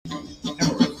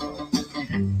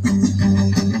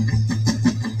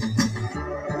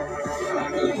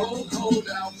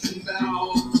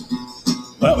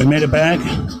Well, we made it back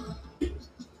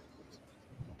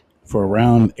for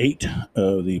round 8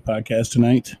 of the podcast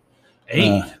tonight.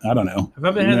 8? I don't know. Have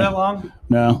I been here that long?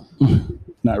 No,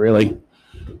 not really.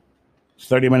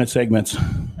 30-minute segments.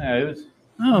 Yeah, it was.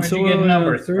 Oh, Where'd you get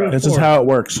numbers from? This is how it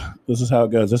works. This is how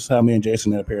it goes. This is how me and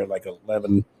Jason ended up here at like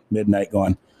 11 midnight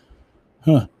going,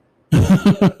 huh?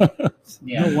 Yeah,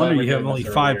 No wonder you have only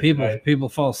 5 people. Right? People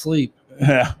fall asleep.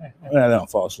 Yeah, they don't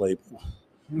fall asleep.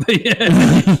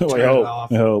 Yeah. We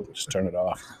hope. Just turn it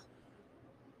off.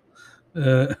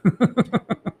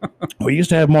 We used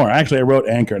to have more. Actually, I wrote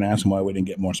Anchor and asked them why we didn't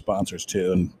get more sponsors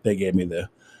too, and they gave me the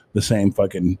same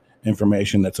fucking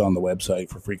information that's on the website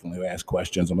for frequently asked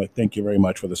questions. I'm like, thank you very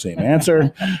much for the same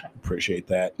answer. Appreciate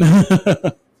that.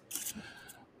 Because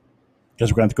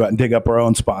we're going to have to go out and dig up our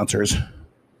own sponsors.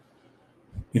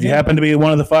 If you happen to be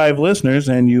one of the 5 listeners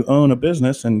and you own a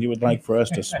business and you would like for us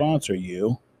to sponsor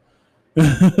you,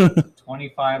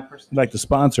 25%. like to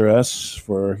sponsor us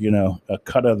for, a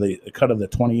cut of the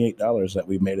 $28 that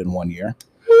we've made in 1 year.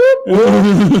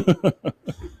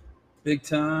 Big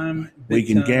time. We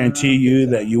can guarantee you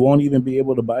that you won't even be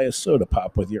able to buy a soda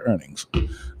pop with your earnings.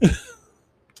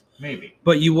 Maybe.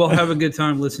 But you will have a good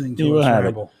time listening You to will us have it.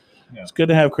 ramble. Yeah. It's good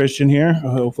to have Christian here.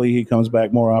 Hopefully he comes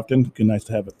back more often. Good, nice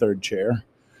to have a third chair.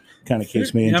 Kind of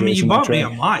keeps me and Jason you on bought me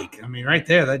track. a mic. I mean, right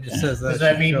there, that just says that. Does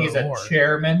that mean should he's show a more.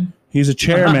 chairman? He's a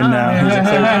chairman now. He's in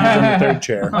the third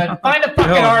chair. But find a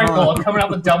fucking article of coming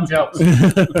up with dumb jokes.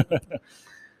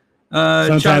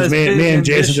 Sometimes China's me big and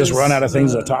Jason just ambitious, run out of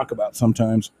things to talk about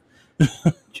sometimes.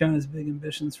 China's big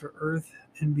ambitions for Earth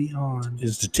and beyond.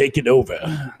 Is to take it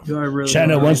over. Do I really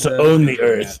China wanna wants read to that? own the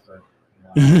earth.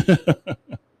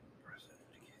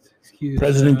 Excuse,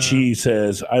 President Xi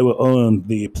says, I will own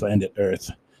the planet Earth,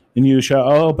 and you shall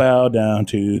all bow down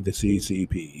to the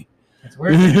CCP. It's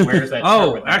weird that he wears that shirt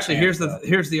Oh, with that actually, pants,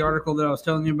 here's the article that I was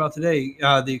telling you about today.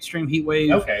 The extreme heat wave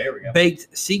though. Okay, here we go.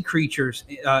 baked sea creatures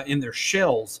in their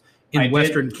shells in I did-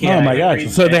 Western Oh Canada. my gosh!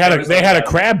 So they had a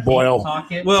crab boil.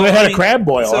 Pocket. Well, So they had I a mean, crab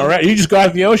boil. so- All right, you just go out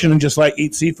to the ocean and just like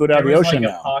eat seafood out of the There was ocean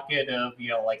like a now. pocket of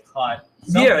like hot.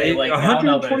 Yeah, something, like I don't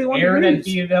know, there's 121 air that degrees.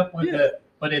 heated up with Yeah.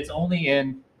 but it's only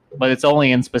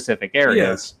in specific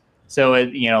areas. So it,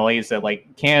 like you said,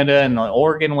 like Canada and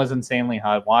Oregon was insanely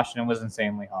hot. Washington was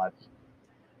insanely hot,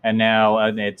 and now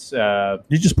it's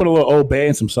You just put a little Old Bay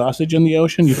and some sausage in the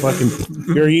ocean.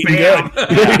 You're eating Bam.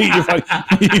 good.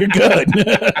 You're good.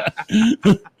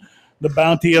 The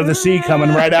bounty of the sea coming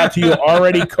right out to you,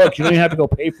 already cooked. You don't even have to go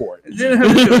pay for it. Didn't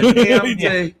have to do a damn Yeah,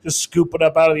 thing. just scoop it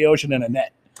up out of the ocean in a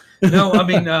net. No, I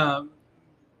mean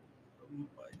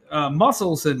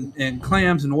mussels and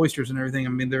clams and oysters and everything. I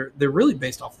mean they're really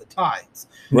based off the tides.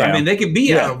 Right. I mean they can be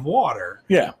Yeah. out of water,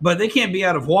 Yeah, but they can't be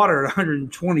out of water at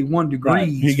 121 degrees. right.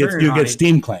 You get Fahrenheit.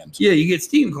 steam clams. Yeah, you get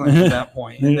steam clams at that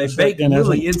point, and Yeah, they it's bake like- and that's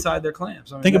literally like- inside their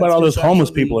clams. I mean, Think about that's all those just homeless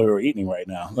absolutely- people who are eating right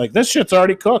now. Like, this shit's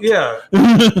already cooked. Yeah,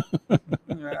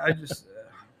 I just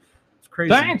it's crazy.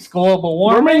 thanks global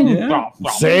warming. Yeah.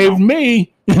 Save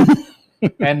me.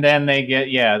 And then they get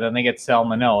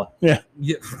salmonella Yeah.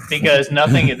 because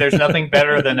there's nothing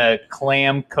better than a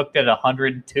clam cooked at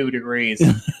 102 degrees.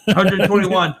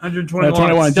 121.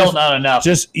 121. Still not enough.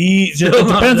 Just eat. It Still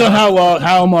not depends on enough.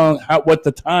 how long, what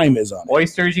the time is on it.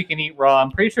 Oysters you can eat raw. I'm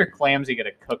pretty sure clams you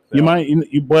gotta cook. Though. You might.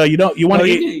 You don't. You want No,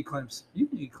 to you can eat. eat clams. You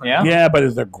can eat clams. Yeah? Yeah,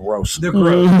 but they're gross. They're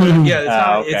gross. Yeah, it's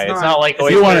not. Okay. It's It's not like it's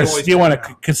You want oysters. to. You want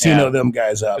to casino Yeah. them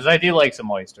guys up. Because I do like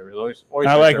some oysters. Oysters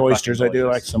I like are oysters. I fucking do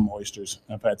like delicious. some oysters.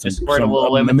 I've had some. Just squirt a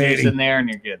little lemon juice in there and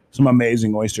you're good. Some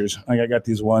amazing oysters. Like I got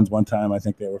these ones one time. I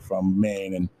think they were from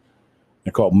Maine, and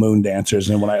they're called moon dancers.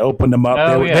 And when I opened them up,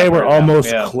 Oh, yeah, they I've were heard of them.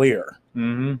 almost Yeah. clear.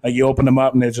 Mm-hmm. Like you opened them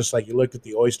up, and it's just like you looked at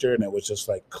the oyster, and it was just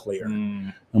like clear.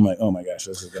 Mm. I'm like, oh my gosh,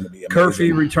 this is going to be amazing.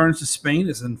 Curfew returns to Spain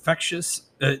as infections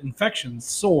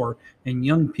soar in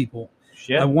young people.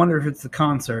 Shit. I wonder if it's the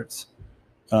concerts.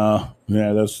 Yeah,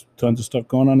 there's tons of stuff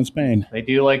going on in Spain. They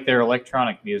do like their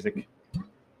electronic music.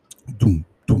 Doom,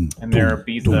 doom, And their doom,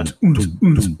 Ibiza. doom,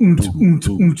 doom, doom, doom,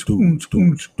 doom, doom,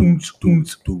 doom, doom, doom,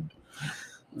 doom.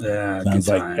 Yeah, Sounds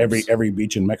like every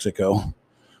beach in Mexico.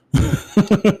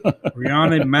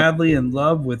 Rihanna madly in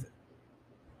love with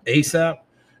ASAP.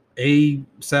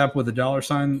 ASAP with a dollar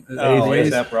sign. Oh,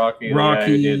 ASAP. ASAP Rocky.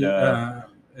 Rocky Yeah, he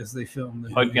did, as they filmed.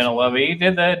 Pug Gonna Love It. He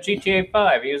did the GTA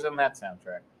 5. He was in that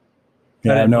soundtrack.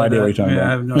 Yeah, I have no idea what you're talking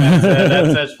Yeah, I about. have no idea.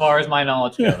 That's as far as my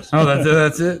knowledge goes. Oh,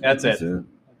 that's it. That's it.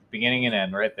 Beginning and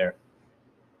end right there.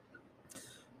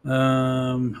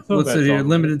 Let's that's see here. all.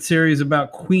 Limited series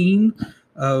about Queen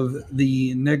of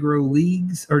the Negro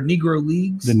Leagues or Negro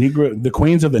Leagues. The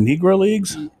queens of the Negro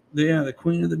Leagues, The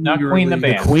Queen of the Not Negro Queen the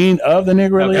Leagues. band. the queen of the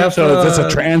Negro Okay. Leagues. So is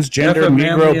this a transgender F. Manley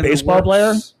Negro and the baseball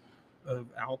player? Works. of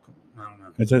alcohol. I don't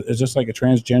know. Is this like a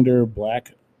transgender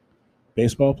black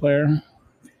baseball player?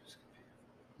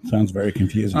 Sounds very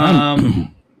confusing.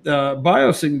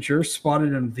 Biosignature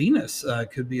spotted on Venus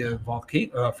could be a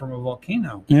volcano from a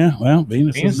volcano. Yeah, well,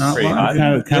 Venus Venus is is pretty hot.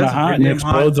 kind of That's hot pretty and damn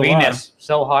hot. explodes a lot. Venus,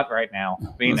 so hot right now.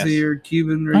 Venus. Let's see here,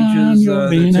 Cuban On reaches your the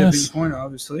Venus. tipping point,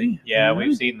 obviously. Yeah,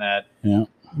 we've seen that. Yeah.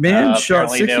 Man shot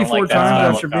apparently they don't 64 like that times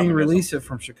style after of being communism. released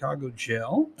from Chicago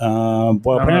jail. Well, know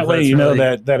if apparently, that's you know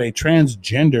really- that a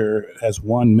transgender has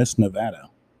won Miss Nevada.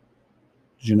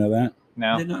 Did you know that?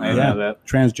 No, I Did not didn't know know that.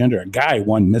 Transgender, a guy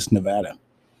won Miss Nevada.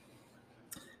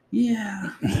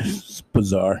 Yeah. It's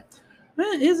bizarre.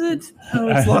 Is it? Oh,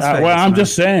 it's Las Vegas, well, I'm man.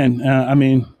 just saying. I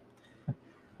mean,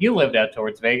 You lived out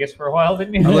towards Vegas for a while,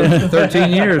 didn't I you? lived for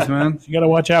 13 years, man. you got to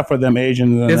watch out for them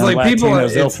Asians and It's them like people.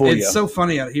 Latinos. They'll fool you. It's so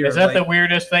funny out here. Is that the like,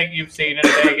 weirdest thing you've seen in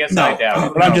Vegas? No. I doubt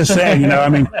it. But I'm just saying, I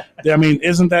mean,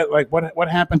 isn't that like what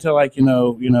happened to like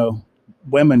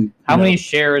women? How you many know,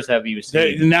 shares have you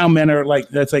seen? now men are like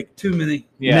that's like too many?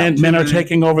 Yeah, men are many.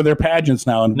 taking over their pageants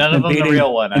now and none of and them beating, the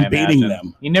real one. I and beating imagine.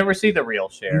 them. You never see the real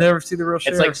share. Never see the real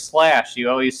share. It's like Slash. You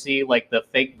always see like the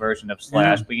fake version of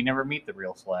Slash, Yeah. but you never meet the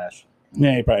real Slash.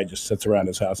 Yeah, he probably just sits around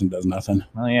his house and does nothing.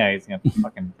 Oh yeah, he's got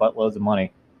fucking buttloads of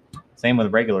money. Same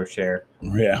with regular share,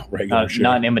 Yeah, regular shit.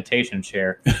 not an imitation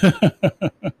share.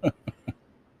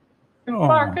 Oh.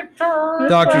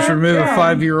 Doctors remove a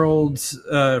 5-year-old's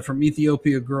from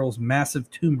Ethiopia girl's massive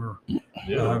tumor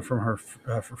from her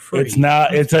for free. It's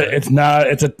not a tumor. It's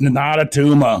not a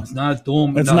tumor. It's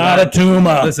not a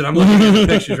tumor. Listen, I'm looking at the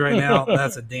pictures right now.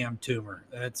 That's a damn tumor.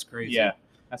 That's crazy. Yeah,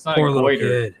 that's not Poor a little goiter.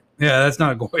 kid. Yeah, that's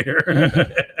not a goiter.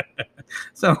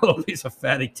 It's not a little piece of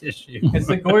fatty tissue. It's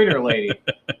the goiter lady.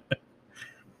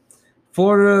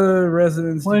 Florida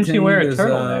residents Why didn't she wear a detained as,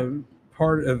 turtleneck?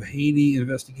 part of Haiti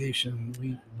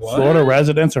investigation. What? Florida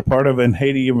residents are part of an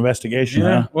Haiti investigation.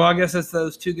 Yeah. Huh? Well, I guess that's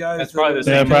those two guys. That's probably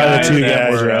the Yeah, same probably the guys two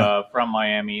that guys, were yeah. from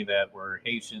Miami that were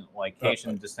Haitian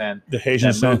descent The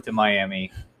Haitians that moved sent to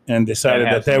Miami. and decided That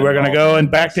that has they some were going to go involvement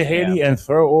and back in to this, Haiti yeah. and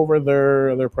throw over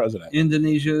their president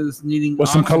Indonesia's needing with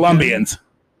some oxygen. Colombians.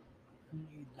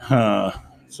 Huh.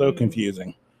 So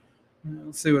confusing.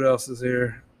 Let's see what else is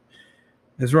here.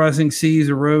 As rising seas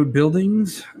erode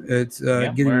buildings, it's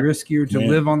getting where? riskier to Yeah.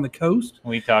 live on the coast.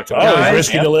 We talked Oh, about it's Guys,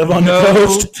 risky Yep. to live on the Go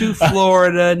coast. to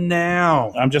Florida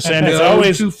now. I'm just saying it's Go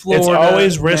always to it's Florida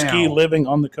always risky now. living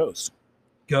on the coast.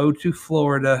 Go to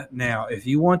Florida now. If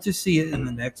you want to see it in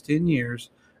the next 10 years,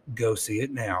 go see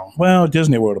it now. Well,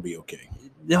 Disney World will be okay.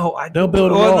 No, I They'll don't.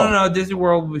 build a Oh, wall. no, Disney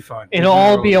World will be fine. It'll Disney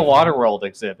all World be a will fine. Waterworld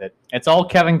exhibit. It's all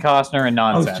Kevin Costner and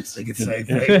I was nonsense. just thinking the same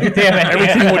Damn thing.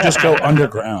 Everything will just go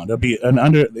underground. It'll be an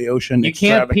under the ocean. You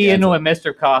can't pee into extravaganza.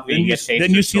 a Mr. Coffee Then and you, get tasted.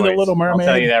 then you see the Little Mermaid.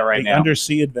 I'll tell you that right the now.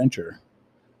 undersea adventure.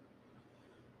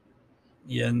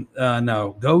 Yeah,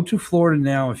 no. Go to Florida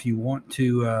now if you want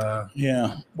to.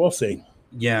 Yeah, we'll see.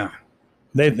 Yeah,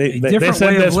 They A they different said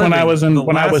way of this when I living. was in The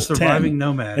when I last was surviving 10.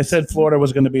 nomads. They said Florida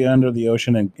was going to be under the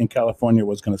ocean and California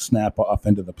was going to snap off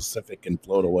into the Pacific and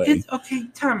float away. It's, okay,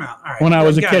 time out. All right. When I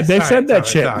was a Guys, kid, they all said that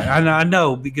time shit. out. I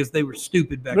know because they were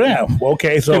stupid back Yeah, then. well,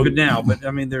 okay, so Stupid now, but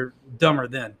I mean they're dumber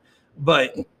then.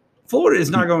 But Florida is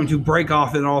not going to break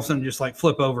off and all of a sudden just like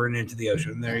flip over and into the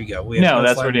ocean. There you go. We have No,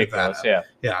 that's Coastline ridiculous. Nevada.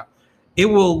 Yeah. Yeah. It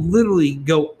will literally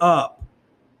go up.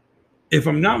 If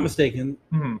I'm not mistaken,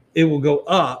 Hmm. it will go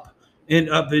up and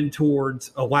up in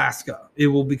towards Alaska. It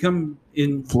will become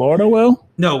in Florida will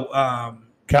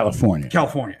California.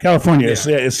 California is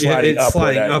sliding it's upward.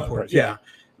 sliding upwards. Yeah.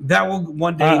 That will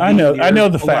one day. I be know near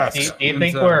the facts. Alaska. Do you And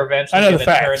think so- we're eventually I know going the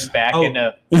to turn facts. back Oh.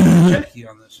 into? check you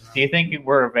on this? Do you think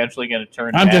we're eventually going to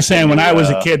turn? I'm back just saying, when into, I was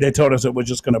a kid, they told us it was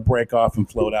just going to break off and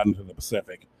float out into the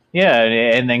Pacific, Yeah,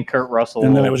 and then Kurt Russell.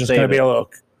 and then it will was just going to save be it. a little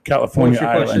California What's your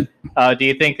island. question? Do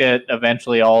you think that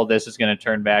eventually all of this is going to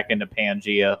turn back into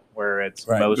Pangea, where it's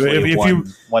Right. mostly If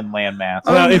one landmass?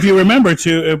 Well, if you remember,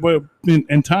 too,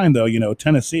 in time though,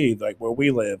 Tennessee, like where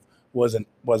we live, was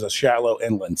a shallow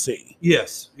inland sea.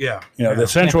 Yes. Yeah. The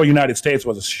central United States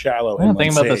was a shallow I don't inland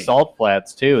think about the sea. salt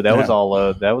flats too. That was Yeah.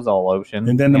 all ocean.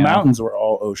 And then the you know? mountains were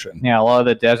all ocean. Yeah, a lot of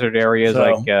the desert areas So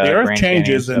like the Earth Grand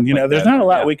changes, Canyon, and stuff like there's that. not a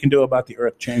lot Yeah. we can do about the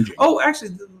Earth changing. Oh,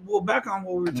 actually, well, back on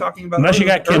what we were talking about. Unless you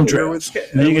got earlier chemtrails,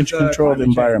 with- then you can with, control the climate change,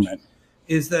 environment.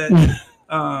 Is that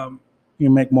You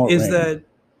can make more. is rain. that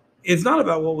it's not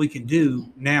about what we can do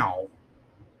now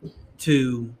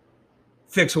to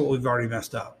fix what we've already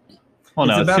messed up. Well,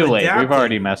 no, it's it's about too late. We've adapting.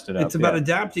 already messed it up. It's about yeah.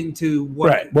 adapting to what.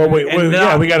 right? Well, we and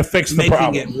not we got to fix the making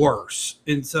problem. it worse,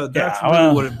 and so that's Yeah, really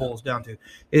well- what it boils down to: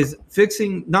 is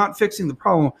not fixing the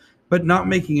problem, but not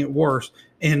making it worse.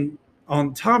 And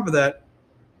on top of that,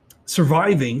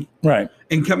 surviving, right,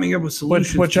 and coming up with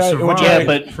solutions.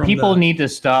 But people need to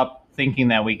stop thinking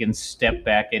that we can step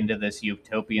back into this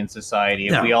utopian society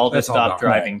if we all just stop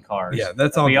driving cars. Yeah,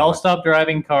 that's all. We all stop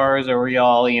driving cars, or we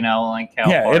all, like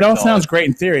yeah, it all sounds great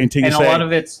in theory until you say, a lot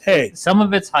of it's some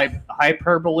of it's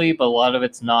hyperbole, but a lot of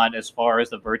it's not. As far as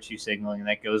the virtue signaling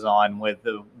that goes on with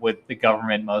the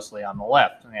government, mostly on the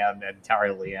left,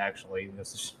 entirely actually.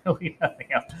 This is really nothing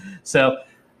else.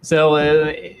 So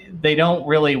they don't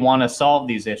really want to solve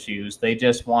these issues. They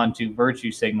just want to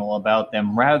virtue signal about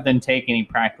them rather than take any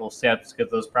practical steps, because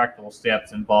those practical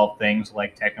steps involve things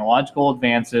like technological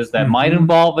advances that might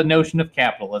involve a notion of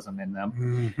capitalism in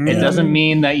them. It doesn't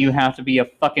mean that you have to be a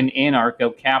fucking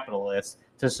anarcho-capitalist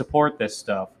to support this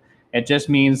stuff. It just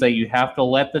means that you have to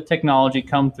let the technology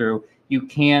come through. You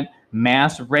can't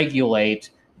mass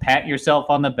regulate, pat yourself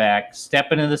on the back,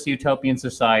 step into this utopian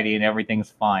society, and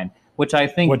everything's fine. Which I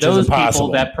think those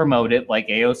people that promote it, like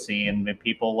AOC and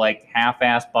people like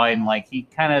half-ass Biden, like he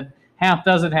kind of half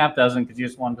does it, half doesn't, because he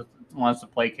just wants to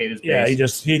placate his base. Yeah, he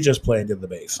just played to the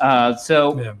base. All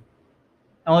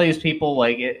these people,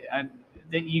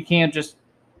 you can't just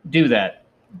do that.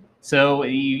 So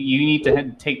you need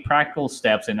to take practical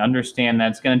steps and understand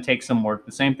that it's going to take some work.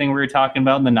 The same thing we were talking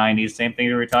about in the 90s, same thing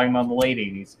we were talking about in the late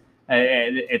 80s.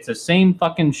 It's the same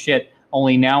fucking shit,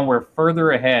 only now we're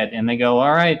further ahead, and they go,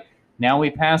 all right, now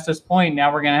we passed this point.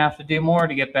 Now we're going to have to do more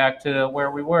to get back to where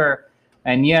we were.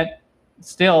 And yet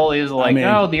still is like,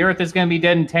 the Earth is going to be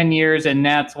dead in 10 years, and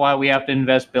that's why we have to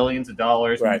invest billions of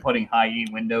dollars in putting high-E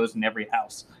windows in every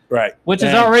house. Right. Which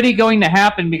is already going to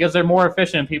happen because they're more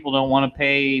efficient. People don't want to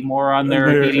pay more on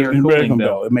their heating or cooling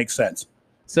bill. It makes sense.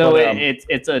 So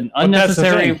it's an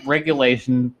unnecessary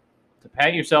regulation to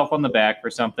pat yourself on the back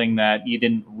for something that you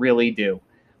didn't really do.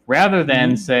 Rather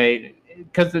than say...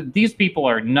 Because these people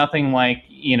are nothing like,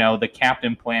 the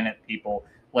Captain Planet people,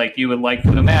 like you would like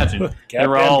to imagine. Captain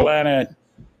Planet.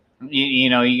 You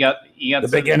got the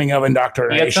beginning of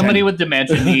indoctrination. You got somebody with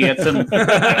dementia. He had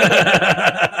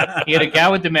a guy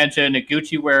with dementia and a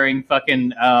Gucci wearing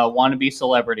fucking wannabe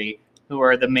celebrity who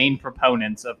are the main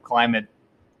proponents of climate,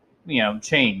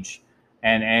 change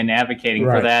and advocating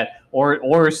for that.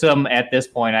 Or some, at this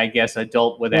point, I guess,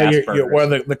 adult with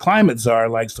Asperger's. The climate czar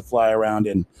likes to fly around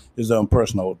in his own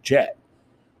personal jet.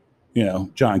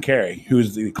 John Kerry,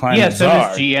 who's the climate czar. Yeah, so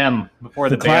does GM before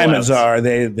the climate czar.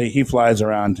 He flies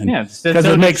around. Because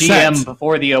it makes sense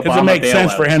before the Obama. Because it makes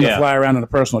sense for him to fly around in a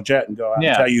personal jet and go out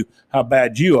and tell you how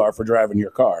bad you are for driving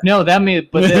your car. No, that means,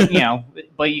 but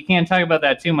you can't talk about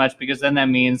that too much, because then that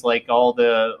means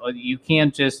you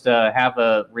can't just have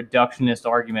a reductionist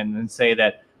argument and say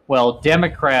that, well,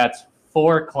 Democrats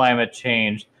for climate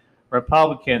change,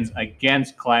 Republicans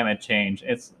against climate change.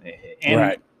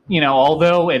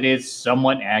 Although it is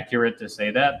somewhat accurate to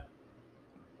say that,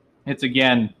 it's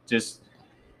again just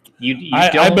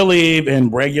I believe in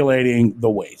regulating the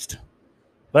waste.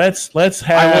 Let's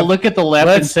have. I will look at the left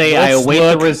and say I await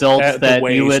the results that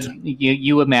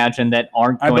you imagine that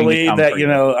aren't going to come. I believe that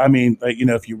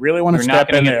if you really want to step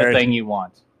in there, get the thing you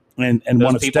want, and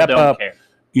want to step up,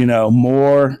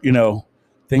 more,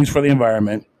 things for the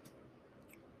environment.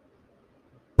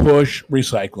 Push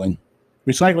recycling.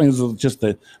 Recycling is just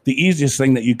the easiest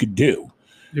thing that you could do.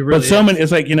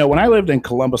 It's like, when I lived in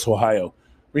Columbus, Ohio,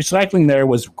 recycling there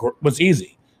was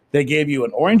easy. They gave you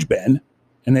an orange bin,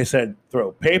 and they said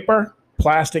throw paper,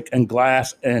 plastic, and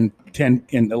glass and tin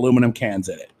and aluminum cans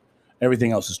in it.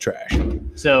 Everything else is trash.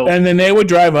 And then they would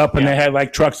drive up, and they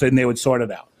had trucks, and they would sort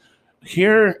it out.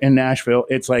 Here in Nashville,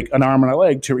 it's like an arm and a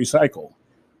leg to recycle.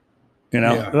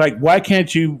 Why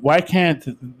can't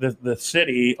the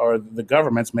city or the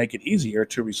governments make it easier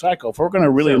to recycle if we're going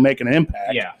to really make an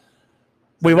impact? Yeah.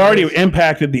 We've already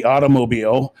impacted the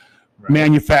automobile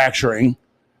manufacturing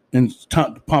and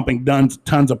pumping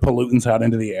tons of pollutants out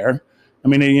into the air.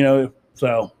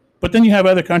 But then you have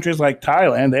other countries like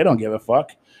Thailand, they don't give a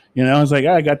fuck. It's like,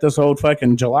 I got this old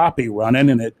fucking jalopy running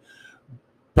and it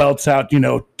belts out,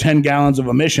 10 gallons of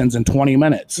emissions in 20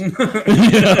 minutes.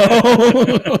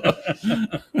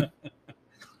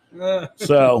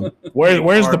 So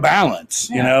where's the balance?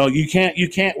 We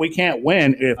can't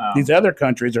win if these other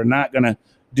countries are not going to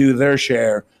do their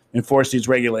share, enforce these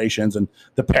regulations and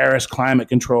the Paris climate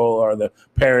control or the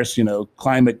Paris,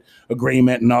 climate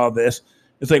agreement and all this.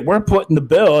 It's like, we're putting the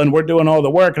bill and we're doing all the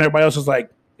work, and everybody else is like,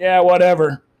 yeah,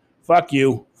 whatever. Fuck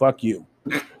you.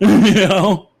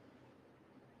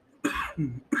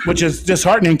 which is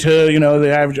disheartening to the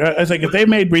average. I was like, if they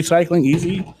made recycling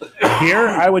easy here,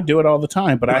 I would do it all the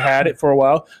time. But I had it for a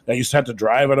while. I used to have to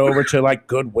drive it over to like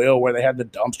Goodwill where they had the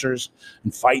dumpsters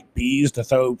and fight bees to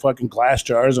throw fucking glass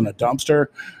jars in a dumpster.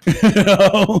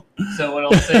 So what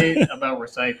I'll say about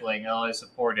recycling, I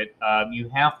support it. You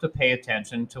have to pay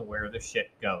attention to where the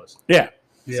shit goes. Yeah.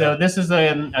 So this is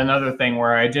another thing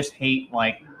where I just hate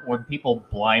like when people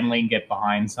blindly get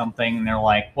behind something and they're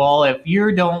like, well, if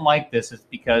you don't like this, it's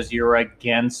because you're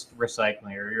against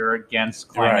recycling or you're against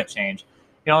climate change.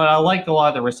 And I liked a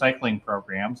lot of the recycling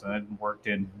programs. I've worked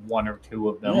in one or two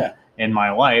of them in my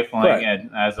life. Like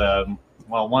as a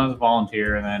one was a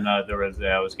volunteer, and then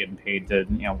I was getting paid to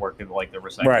work at like the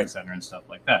recycling center and stuff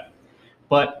like that.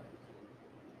 But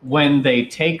when they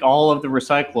take all of the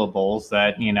recyclables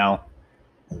that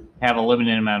have a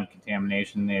limited amount of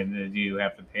contamination, you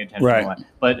have to pay attention to that.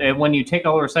 But when you take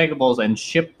all the recyclables and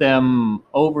ship them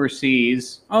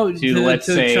overseas to let's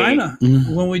say China,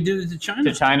 when we did it to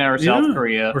China or South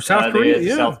Korea,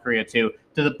 South Korea too,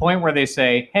 to the point where they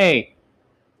say, hey,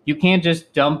 you can't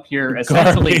just dump your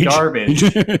essentially garbage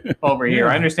over here.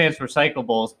 I understand it's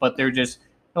recyclables, but they're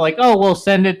like, oh, we'll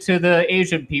send it to the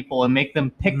Asian people and make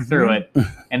them pick through it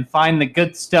and find the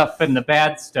good stuff and the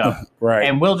bad stuff.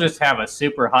 And we'll just have a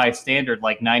super high standard,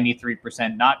 like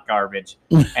 93% not garbage.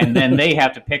 And then they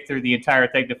have to pick through the entire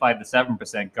thing to find the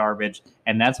 7% garbage.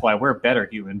 And that's why we're better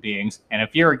human beings. And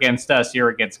if you're against us, you're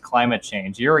against climate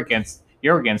change. You're against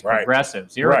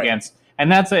progressives. You're against, and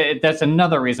that's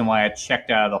another reason why I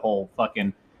checked out of the whole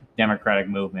fucking Democratic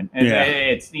movement.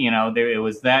 It's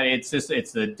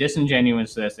it's the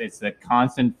disingenuousness, it's the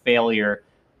constant failure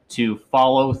to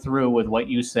follow through with what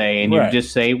you say, and you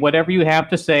just say whatever you have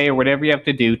to say or whatever you have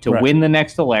to do to win the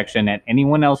next election at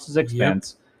anyone else's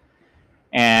expense,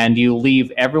 and you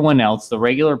leave everyone else, the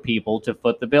regular people, to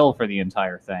foot the bill for the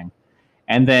entire thing.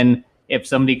 And then if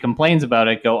somebody complains about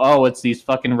it, go, oh, it's these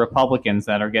fucking Republicans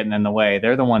that are getting in the way.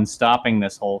 They're the ones stopping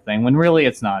this whole thing, when really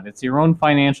it's not. It's your own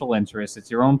financial interests. It's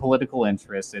your own political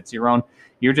interests. It's your own.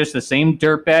 You're just the same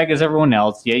dirtbag as everyone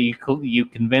else. Yeah, you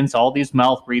convince all these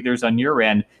mouth breathers on your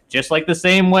end, just like the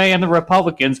same way and the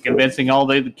Republicans convincing all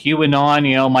the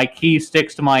QAnon, my key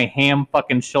sticks to my ham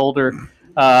fucking shoulder.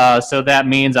 So that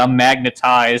means I'm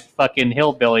magnetized fucking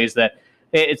hillbillies. That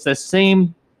it's the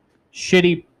same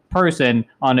shitty person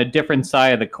on a different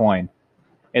side of the coin.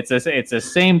 It's the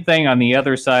same thing on the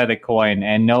other side of the coin,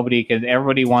 and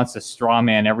everybody wants to straw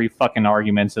man every fucking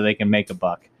argument so they can make a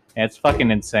buck. And it's fucking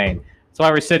insane. That's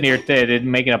why we're sitting here today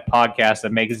making a podcast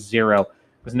that makes zero,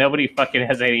 because nobody fucking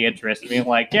has any interest in being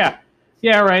like, yeah,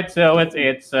 right. So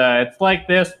it's like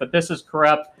this, but this is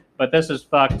corrupt. But this is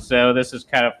fucked, so this is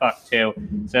kind of fucked too.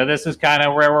 So this is kind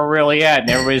of where we're really at, and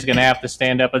everybody's going to have to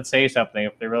stand up and say something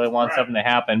if they really want something to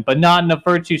happen. But not in a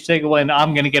virtue signal, and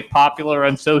I'm going to get popular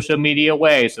on social media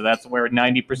way. So that's where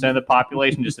 90% of the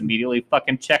population just immediately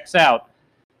fucking checks out.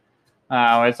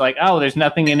 It's like, oh, there's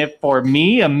nothing in it for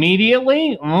me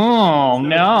immediately? Oh,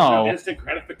 no. Instant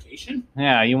gratification?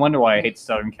 Yeah, you wonder why I hate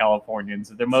Southern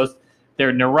Californians.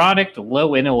 They're neurotic,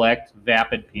 low intellect,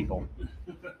 vapid people.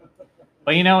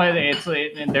 But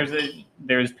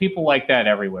there's people like that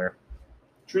everywhere.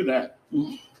 True that.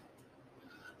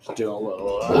 Still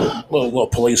a little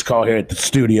police call here at the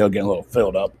studio, getting a little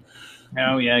filled up.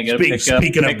 Oh yeah, you gotta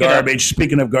Speaking of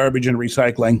garbage and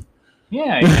recycling.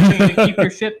 Yeah, you gotta keep your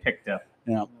shit picked up.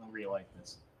 Yeah, I like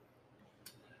this.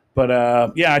 But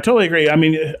I totally agree. I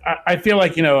mean, I feel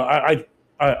like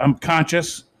I'm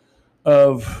conscious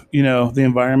of the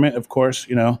environment. Of course,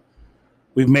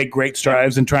 we've made great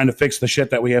strides in trying to fix the shit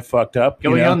that we have fucked up.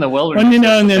 Going out in the wilderness.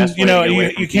 And then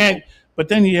you can't. But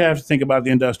then you have to think about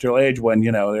the industrial age when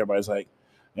everybody's like,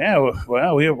 yeah,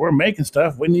 well, we're making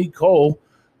stuff. We need coal.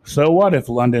 So what if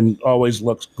London always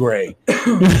looks gray?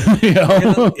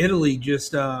 Italy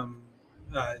just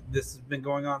this has been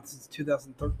going on since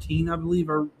 2013, I believe.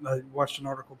 I watched an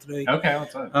article today. Okay,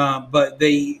 what's that? But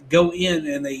they go in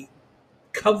and they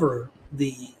cover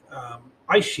the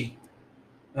ice sheet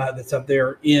that's up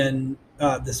there in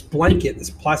this blanket, this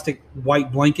plastic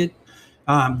white blanket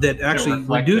that actually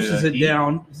reduces it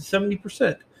down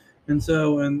 70%.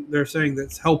 And they're saying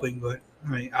that's helping, but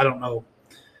I don't know.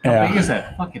 How big is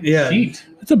that fucking sheet?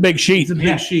 It's a big sheet. It's a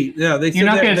big sheet. Yeah, they You're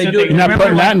said not You're not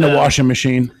putting that in the washing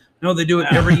machine. No, they do it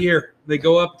every year. They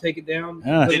go up, take it down.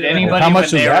 Yeah. Did anybody How much when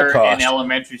does they that were cost? in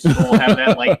elementary school have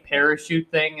that like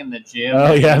parachute thing in the gym?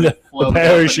 Oh yeah, the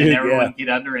parachute. And everyone get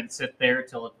under and sit there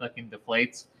till it fucking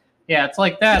deflates. Yeah, it's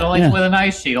like that. Only with an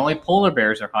ice sheet. Only polar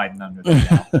bears are hiding under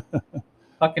there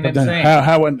now. fucking But then insane.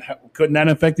 how couldn't that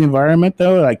affect the environment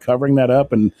though? Like covering that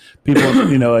up and people,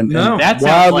 and No. That sounds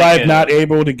wildlife like not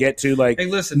able to get to like Hey,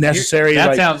 listen. necessary that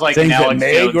like, sounds like an things that Alex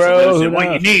may Jones grow. solution. Who What you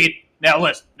knows? need now?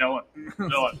 Listen, no,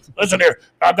 Listen here.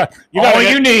 You all gotta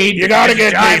you need you gotta is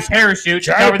get a giant these parachute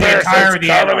to giant cover the entire of parachutes,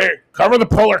 the animal. cover the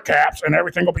polar caps, and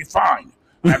everything will be fine.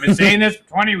 I've been saying this for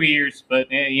 20 years, but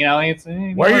it's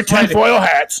Wear your tinfoil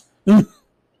hats.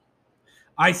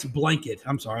 Ice blanket.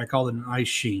 I'm sorry, I called it an ice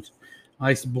sheet.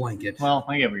 Ice blanket. Well,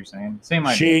 I get what you're saying. Same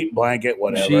idea. Sheet, blanket,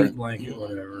 whatever. Sheet, blanket,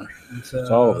 whatever. It's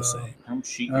all the same. Don't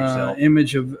cheat yourself.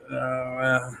 Image of.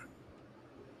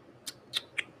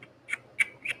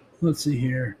 Let's see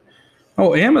here.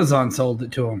 Oh, Amazon sold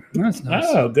it to him. That's nice.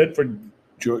 Oh, good for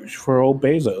old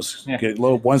Bezos. Yeah. Get a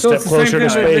little one So step it's the same closer to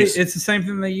thing that space. it's the same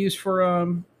thing they use for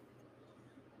Oh.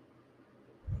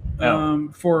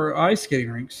 for ice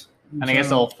skating rinks. And I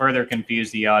guess I'll further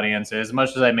confuse the audience. As much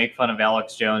as I make fun of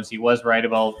Alex Jones, he was right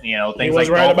about things was like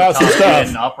right Gulf about some Battalion,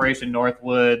 stuff. Operation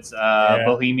Northwoods,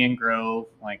 Bohemian Grove,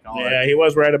 like all Yeah, that. he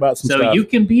was right about some So stuff. you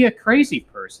can be a crazy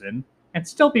person and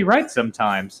still be right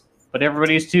sometimes. But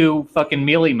everybody's too fucking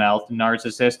mealy-mouthed and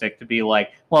narcissistic to be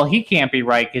like, well, he can't be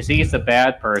right because he's a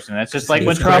bad person. It's just like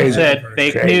when He's Trump crazy. said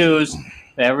fake Crazy. news.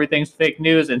 Everything's fake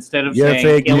news instead of You're saying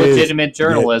fake news. illegitimate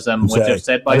journalism, which Exactly. if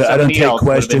said by I don't somebody take else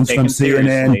would have been questions taken from CNN.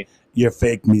 seriously. You're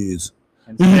fake news.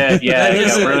 Instead, yeah, That it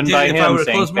is got it. ruined It by did. If I him would've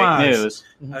saying closed fake my eyes. news.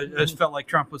 I just felt like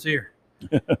Trump was here.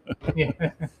 Yeah.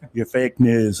 You're fake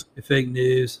news. Fake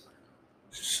news.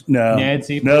 No.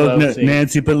 Nancy No, Pelosi.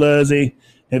 Nancy Pelosi.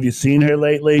 Have you seen her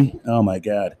lately? Oh my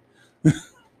God.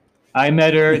 I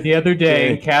met her the other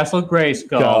day in Castle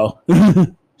Grayskull. Go.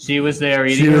 She was there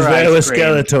eating She was her there with ice cream.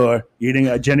 Skeletor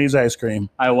eating Jenny's ice cream.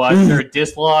 I watched her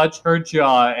dislodge her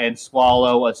jaw and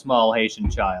swallow a small Haitian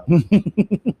child.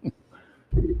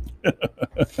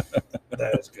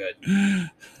 That is good.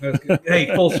 That's good.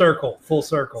 Hey, full circle. Full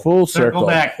circle. Full Circle circle.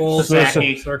 back, Full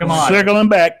Sasaki. circle. Come on. Circling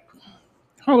back.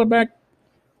 Holler back.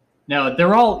 No,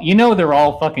 they're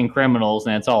all fucking criminals,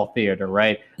 and it's all theater,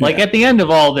 right? Like Yeah. at the end of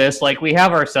all this, like we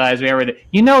have our sides, we have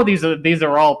everything. These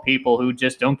are all people who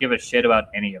just don't give a shit about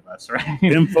any of us, right?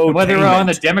 Whether we're on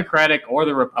the Democratic or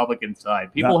the Republican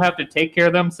side, people have to take care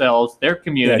of themselves, their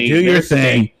community, do your their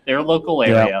thing. state, their local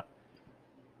area.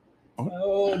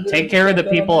 Oh, Take care of the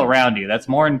people around you. That's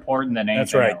more important than anything.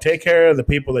 That's right. else. Take care of the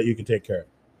people that you can take care of.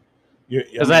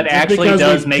 Because that actually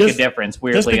does make a difference.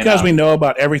 Weirdly Just because enough. we know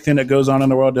about everything that goes on in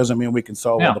the world doesn't mean we can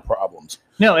solve all the problems.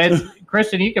 No, it's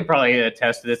Christian. You could probably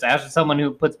attest to this. As someone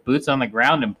who puts boots on the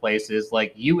ground in places,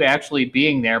 like you actually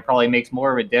being there probably makes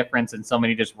more of a difference than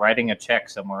somebody just writing a check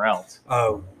somewhere else.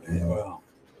 Oh, well,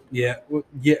 yeah,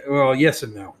 well, yes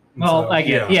and no. Well, So, I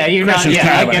get, yeah, you're not. Christian's Yeah,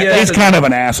 I kind of get a- that. he's kind of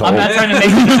an asshole. I'm not trying to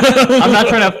make. I'm not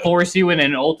trying to force you in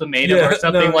an ultimatum Yeah, or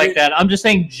something no, like that. I'm just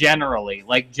saying generally,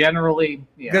 yeah.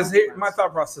 Because my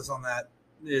thought process on that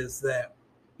is that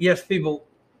yes, people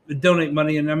donate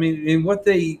money, and I mean, and what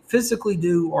they physically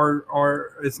do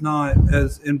are is not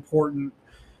as important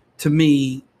to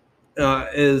me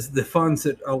as the funds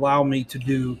that allow me to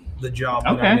do the job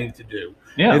that I Okay. need to do.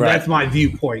 Yeah, And right. that's my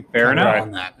viewpoint. Fair kind of enough.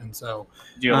 on that, and so.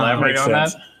 Do you elaborate makes on that?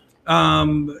 sense.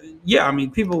 Yeah, I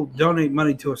mean, people donate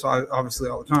money to us obviously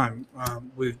all the time.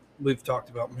 We've talked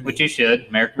about many, Which you should.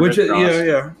 American which Red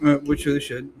Cross. which they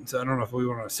should. So I don't know if we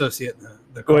want to associate the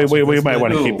We cross with this, might but-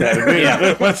 want to keep that.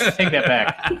 Yeah, let's take that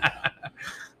back.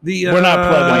 We're not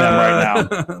plugging them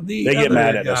right now. They get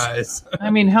mad at us. us. I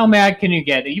mean, how mad can you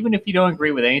get? Even if you don't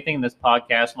agree with anything in this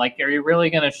podcast, like, are you really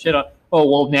going to shit on? Oh,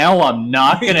 well, now I'm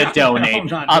not going to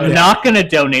donate. I'm not going to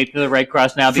donate to the Red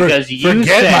Cross now because you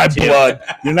forget said my to. blood.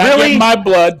 You're not Really? getting my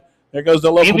blood. There goes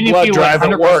the local Even if blood you drive at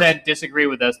work. 100% disagree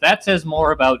with us, that says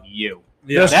more about you.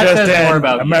 Yeah. Just That says more in,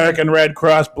 about you. American Red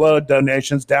Cross blood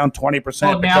donations down 20%.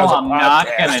 Well, now because of I'm not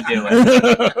podcasts. going to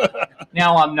do it.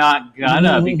 Now I'm not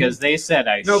gonna because they said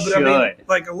I No, but should. I mean,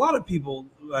 like a lot of people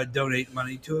donate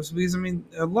money to us because I mean,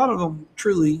 a lot of them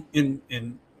truly, and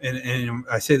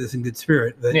I say this in good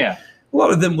spirit, that Yeah. a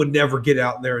lot of them would never get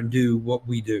out there and do what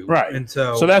we do. Right. And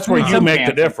so So that's where you Some make the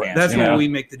can't, difference. that's you where know? we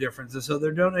make the difference. And so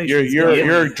their donations. You're can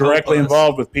really directly help us.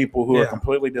 involved with people who are Yeah.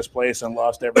 completely displaced and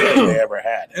lost everything they ever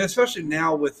had. And especially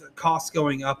now with costs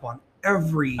going up on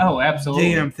every Oh,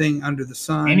 absolutely. damn thing under the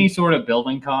sun. Any sort of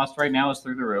building cost right now is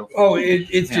through the roof. Oh, it's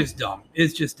Yeah. just dumb.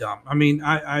 It's just dumb. I mean,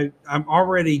 I'm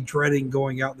already dreading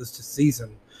going out this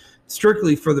season,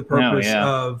 strictly for the purpose yeah.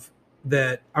 of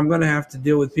that I'm going to have to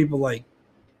deal with people like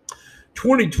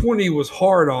 2020 was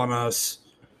hard on us,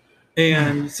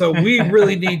 and so we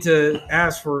really need to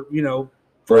ask for $4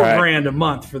 Right. grand a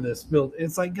month for this build.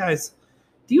 It's like, guys,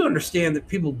 Do you understand that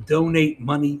people donate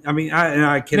money? I mean,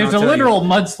 I cannot. There's a literal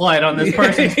mudslide on this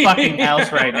person's fucking house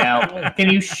right now. Can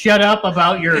you shut up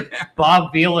about your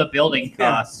Bob Vila building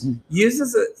costs?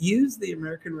 Use the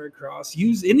American Red Cross.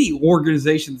 Use any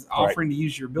organization that's offering to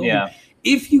use your building. Yeah.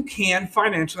 If you can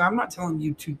financially, I'm not telling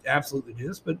you to absolutely do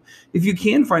this, but if you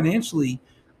can financially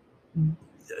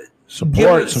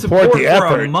support the for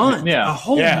effort. a month, Yeah. a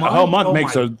whole month, month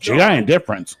makes my a God. giant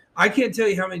difference. I can't tell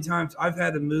you how many times I've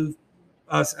had to move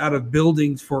us out of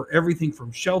buildings for everything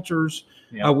from shelters,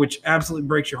 which absolutely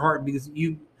breaks your heart because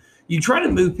you try to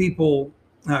move people,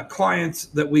 clients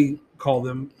that we call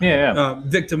them,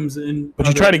 victims, and But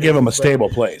you try to give them a stable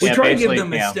place. We Yeah, try to give basically,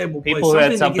 them a stable place. People who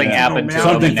had something something to get happen to them,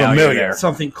 normality, Something and now you're familiar. there.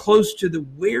 something close to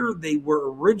where they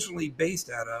were originally based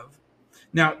out of.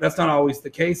 Now, that's not always the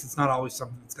case. It's not always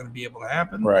something that's going to be able to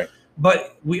happen. Right.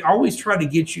 But we always try to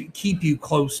keep you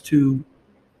close to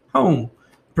home,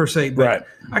 per se. But Right.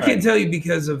 I can't tell you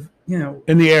because of,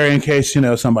 In the area, in case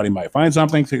somebody might find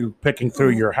something through picking through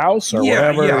your house or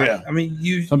whatever. Yeah. I mean,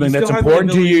 Something you that's still have the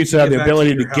important to you. You still have the back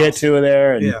ability to your get house. to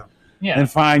there and, Yeah, and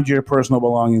find your personal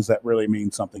belongings that really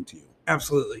mean something to you.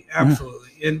 absolutely.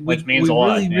 And Which means a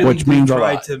lot, yeah. Which means a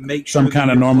try lot. to make Some sure that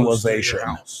kind of you're close to normalization. your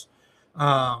house.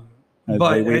 As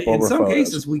But they weep in over some photos.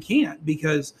 cases we can't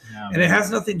because, and it has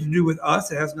nothing to do with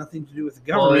us. It has nothing to do with the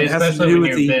Well, government. It has to especially do when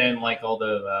with you've the been in like all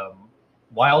the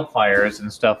wildfires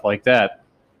and stuff like that.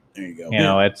 There you go. You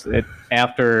know, it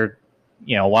after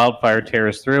wildfire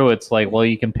tears through. It's like, well,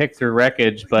 you can pick through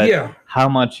wreckage, but how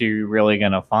much are you really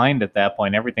going to find at that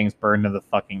point? Everything's burned to the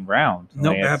fucking ground.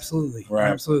 No, Like, absolutely,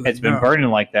 Right. absolutely. It's been burning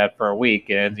like that for a week,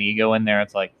 and you go in there,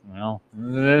 it's like, well,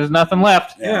 there's nothing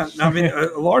left. Yeah, I mean,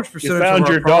 a large percentage found of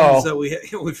our your problems doll. that we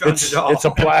found It's, your doll. it's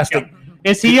a plastic.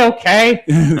 Is he okay?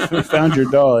 We found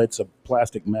your doll. It's a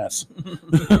plastic mess.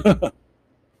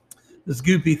 this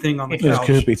goopy thing on the This couch.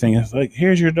 goopy thing. It's like,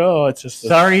 here's your doll. It's just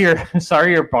Sorry,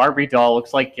 your Barbie doll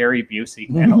looks like Gary Busey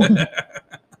now.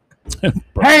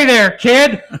 Hey there,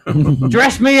 kid!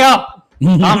 Dress me up.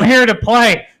 I'm here to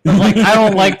play. I'm like, I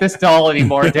don't like this doll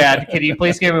anymore, Dad. Can you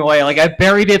please give me away? Like, I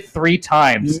buried it 3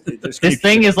 times. This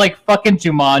thing is like fucking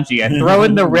Jumanji. I throw it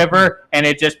in the river, and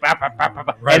it just... Right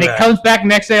and it back. comes back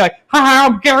next day like, hi,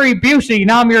 I'm Gary Busey.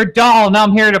 Now I'm your doll. Now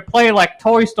I'm here to play like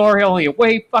Toy Story, only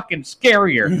way fucking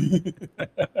scarier.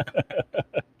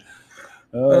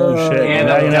 Oh shit! And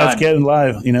Now, I'm done. it's getting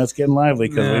live. It's getting lively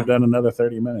because Yeah. we've done another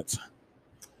 30 minutes.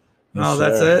 Oh, Yes,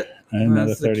 that's sir. it. Another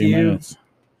That's the 30 cue. minutes.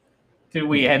 Did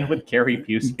we end with Gary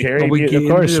Busey? Gary, We of can't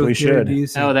course do we it, Gary should.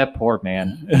 Busey. Oh, that poor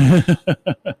man.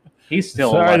 He's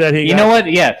still Sorry alive. that he you got- know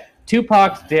what? Yeah,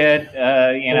 Tupac's dead.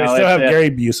 we still have Gary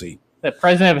Busey. The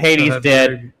president of Haiti's have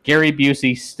dead. Gary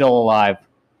Busey's still alive.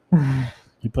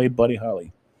 He played Buddy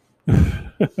Holly.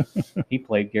 He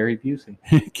played Gary Busey.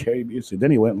 Gary Busey. Then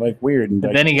he went like weird and,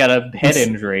 And like, then he got a head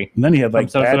injury and then he had from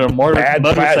like some bad, sort of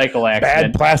motorcycle bad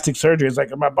accident. plastic surgery. It's like,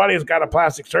 my buddy's got a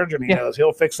plastic surgeon. He Yeah. knows.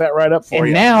 He'll fix that right up for And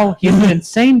you. now he's an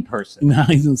insane person Now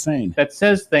he's insane. that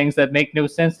says things that make no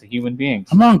sense to human beings.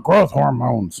 I'm on growth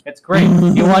hormones. It's great.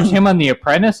 You watch him on The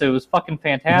Apprentice, it was fucking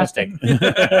fantastic.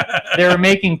 They were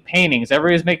making paintings.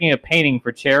 Everybody was making a painting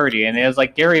for charity. And it was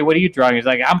like, Gary, what are you drawing? He's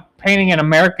like, I'm painting an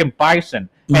American bison.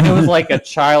 And it was like a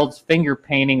child's finger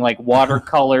painting, like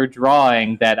watercolor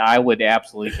drawing that I would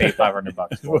absolutely pay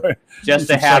 $500 for. Just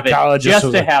to Some have it. psychologist Just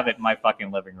was to like- have it in my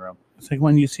fucking living room. It's like,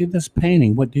 when you see this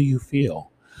painting, what do you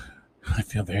feel? I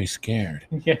feel very scared.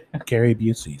 Yeah. Gary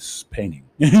Busey's painting.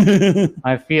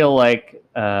 I feel like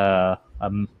a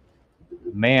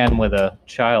man with a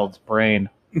child's brain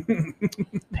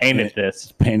painted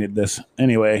this. Painted this.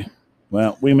 Anyway,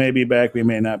 well, we may be back. We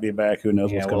may not be back. Who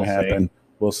knows Yeah, what's going to we'll see. happen.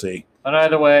 We'll see. But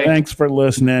either way, Thanks for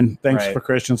listening. Thanks Right. for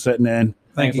Christian sitting in.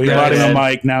 Thank you, We bought guys. him a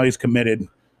mic. Now he's committed.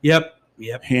 Yep.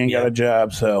 He ain't got a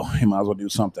job, so he might as well do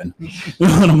something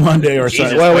on a Monday or Jesus,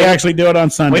 Sunday. Well, we way- actually do it on way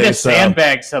Sundays. to so-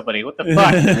 sandbag somebody. What the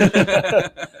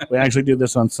fuck? We actually do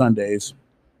this on Sundays.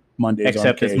 Mondays, Except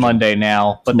on it's occasion. Monday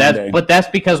now. But It's that's Monday. but that's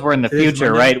because we're in the It is future,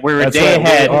 Monday. right? We're a That's day right,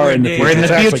 ahead. We are in the We're future. in the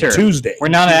It's actually future. Tuesday. We're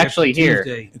not It's actually here.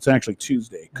 Tuesday. It's actually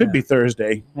Tuesday. Could Yeah. be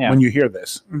Thursday Yeah. when you hear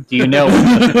this. Do you know?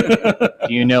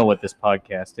 Do you know what this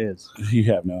podcast is? You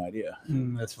have no idea.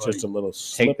 That's It's funny. just a little Take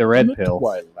slip the red in pill.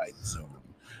 Twilight zone.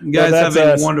 You guys Well, have that's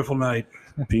a us. wonderful night.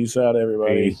 Peace out,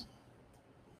 everybody. Peace.